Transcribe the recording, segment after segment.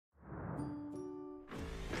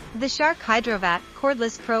The Shark HydroVac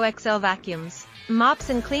Cordless Pro XL vacuums mops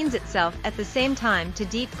and cleans itself at the same time to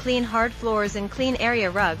deep clean hard floors and clean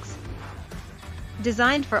area rugs.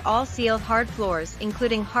 Designed for all sealed hard floors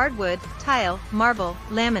including hardwood, tile, marble,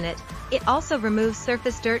 laminate, it also removes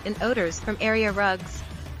surface dirt and odors from area rugs.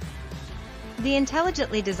 The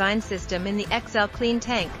intelligently designed system in the XL Clean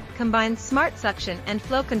Tank combines smart suction and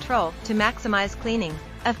flow control to maximize cleaning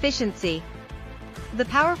efficiency. The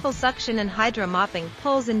powerful suction and hydro mopping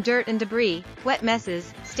pulls in dirt and debris, wet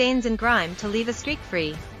messes, stains and grime to leave a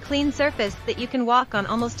streak-free, clean surface that you can walk on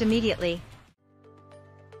almost immediately.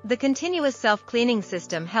 The continuous self-cleaning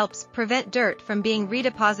system helps prevent dirt from being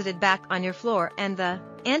redeposited back on your floor, and the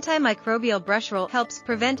antimicrobial brush roll helps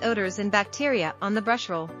prevent odors and bacteria on the brush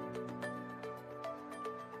roll.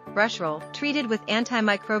 Brush roll, treated with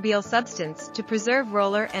antimicrobial substance to preserve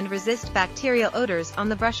roller and resist bacterial odors on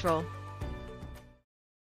the brush roll.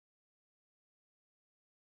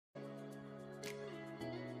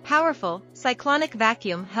 Powerful, cyclonic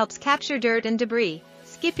vacuum helps capture dirt and debris.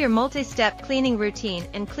 Skip your multi-step cleaning routine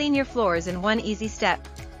and clean your floors in one easy step.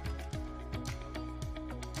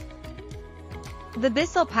 The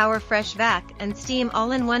Bissell PowerFresh Vac and Steam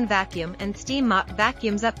all-in-one vacuum and steam mop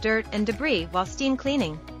vacuums up dirt and debris while steam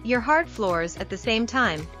cleaning your hard floors at the same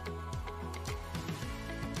time.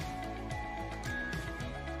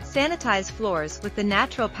 Sanitize floors with the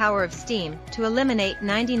natural power of steam to eliminate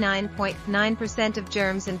 99.9% of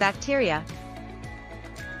germs and bacteria.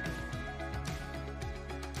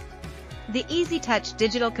 The easy-touch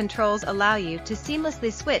digital controls allow you to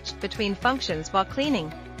seamlessly switch between functions while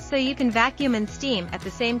cleaning, so you can vacuum and steam at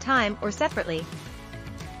the same time or separately.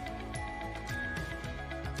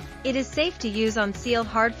 It is safe to use on sealed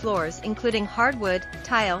hard floors including hardwood,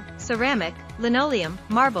 tile, ceramic, linoleum,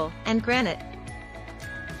 marble, and granite.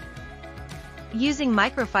 Using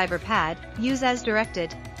microfiber pad, use as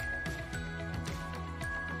directed.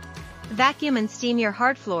 Vacuum and steam your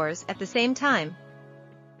hard floors at the same time.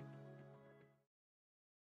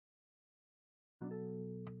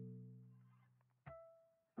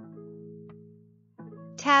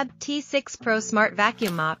 Tab T6 Pro Smart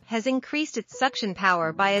Vacuum Mop has increased its suction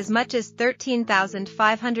power by as much as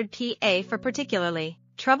 13,500 PA for particularly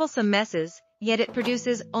troublesome messes, yet it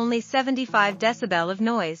produces only 75 decibel of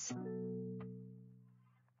noise.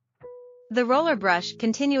 The roller brush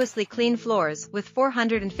continuously cleans floors with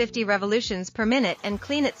 450 revolutions per minute and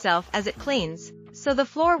clean itself as it cleans, so the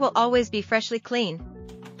floor will always be freshly clean.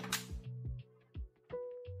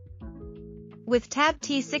 With Tab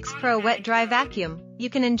T6 Pro Wet Dry Vacuum, you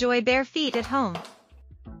can enjoy bare feet at home.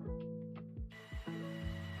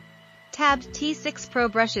 Tab T6 Pro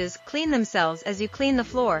brushes clean themselves as you clean the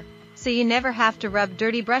floor, so you never have to rub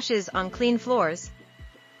dirty brushes on clean floors.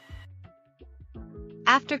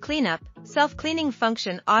 After cleanup, self-cleaning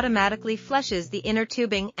function automatically flushes the inner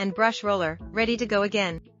tubing and brush roller, ready to go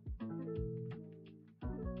again.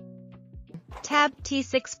 Tab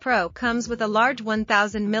T6 Pro comes with a large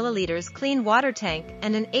 1000 ml clean water tank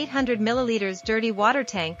and an 800 ml dirty water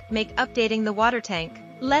tank, make updating the water tank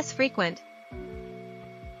less frequent.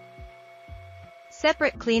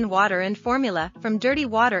 Separate clean water and formula from dirty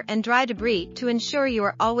water and dry debris to ensure you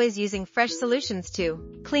are always using fresh solutions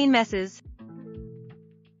to clean messes.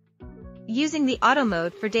 Using the auto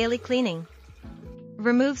mode for daily cleaning.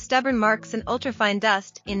 Remove stubborn marks and ultrafine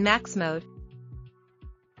dust in max mode.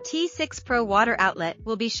 T6 Pro water outlet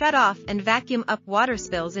will be shut off and vacuum up water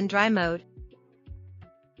spills in dry mode.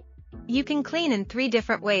 You can clean in 3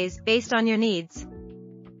 different ways based on your needs.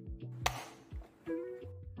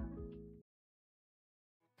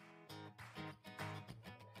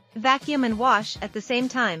 Vacuum and wash at the same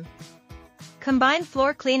time. Combine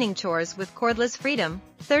floor cleaning chores with cordless freedom.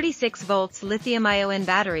 36 volts lithium-ion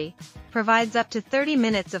battery provides up to 30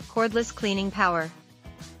 minutes of cordless cleaning power.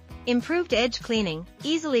 Improved edge cleaning,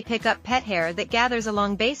 easily pick up pet hair that gathers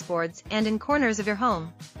along baseboards and in corners of your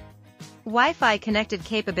home. Wi-Fi connected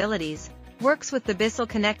capabilities, works with the Bissell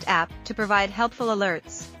Connect app to provide helpful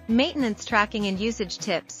alerts, maintenance tracking and usage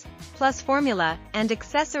tips, plus formula and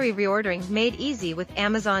accessory reordering made easy with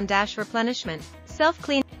Amazon Dash replenishment.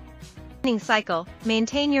 Self-cleaning cycle,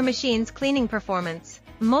 maintain your machine's cleaning performance.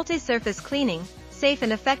 Multi-surface cleaning, safe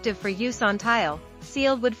and effective for use on tile,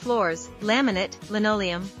 sealed wood floors, laminate,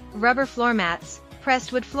 linoleum, rubber floor mats,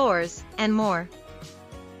 pressed wood floors, and more.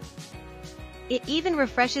 It even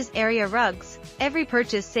refreshes area rugs. Every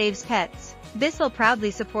purchase saves pets. Bissell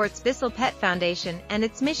proudly supports Bissell Pet Foundation and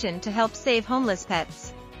its mission to help save homeless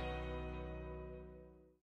pets.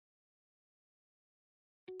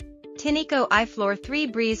 Tineco iFLOOR 3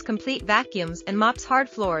 Breeze complete vacuums and mops hard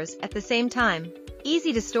floors at the same time.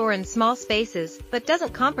 Easy to store in small spaces, but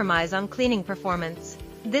doesn't compromise on cleaning performance.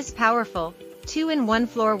 This powerful 2-in-1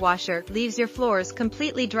 floor washer leaves your floors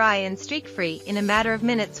completely dry and streak-free in a matter of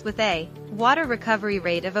minutes with a water recovery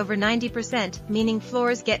rate of over 90%, meaning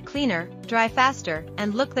floors get cleaner, dry faster,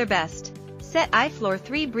 and look their best. Set iFLOOR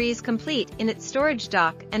 3 Breeze Complete in its storage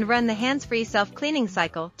dock and run the hands-free self-cleaning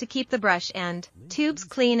cycle to keep the brush and tubes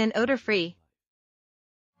clean and odor-free.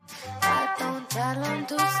 I don't tell 'em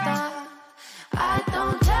to stop. I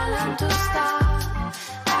don't tell 'em to stop.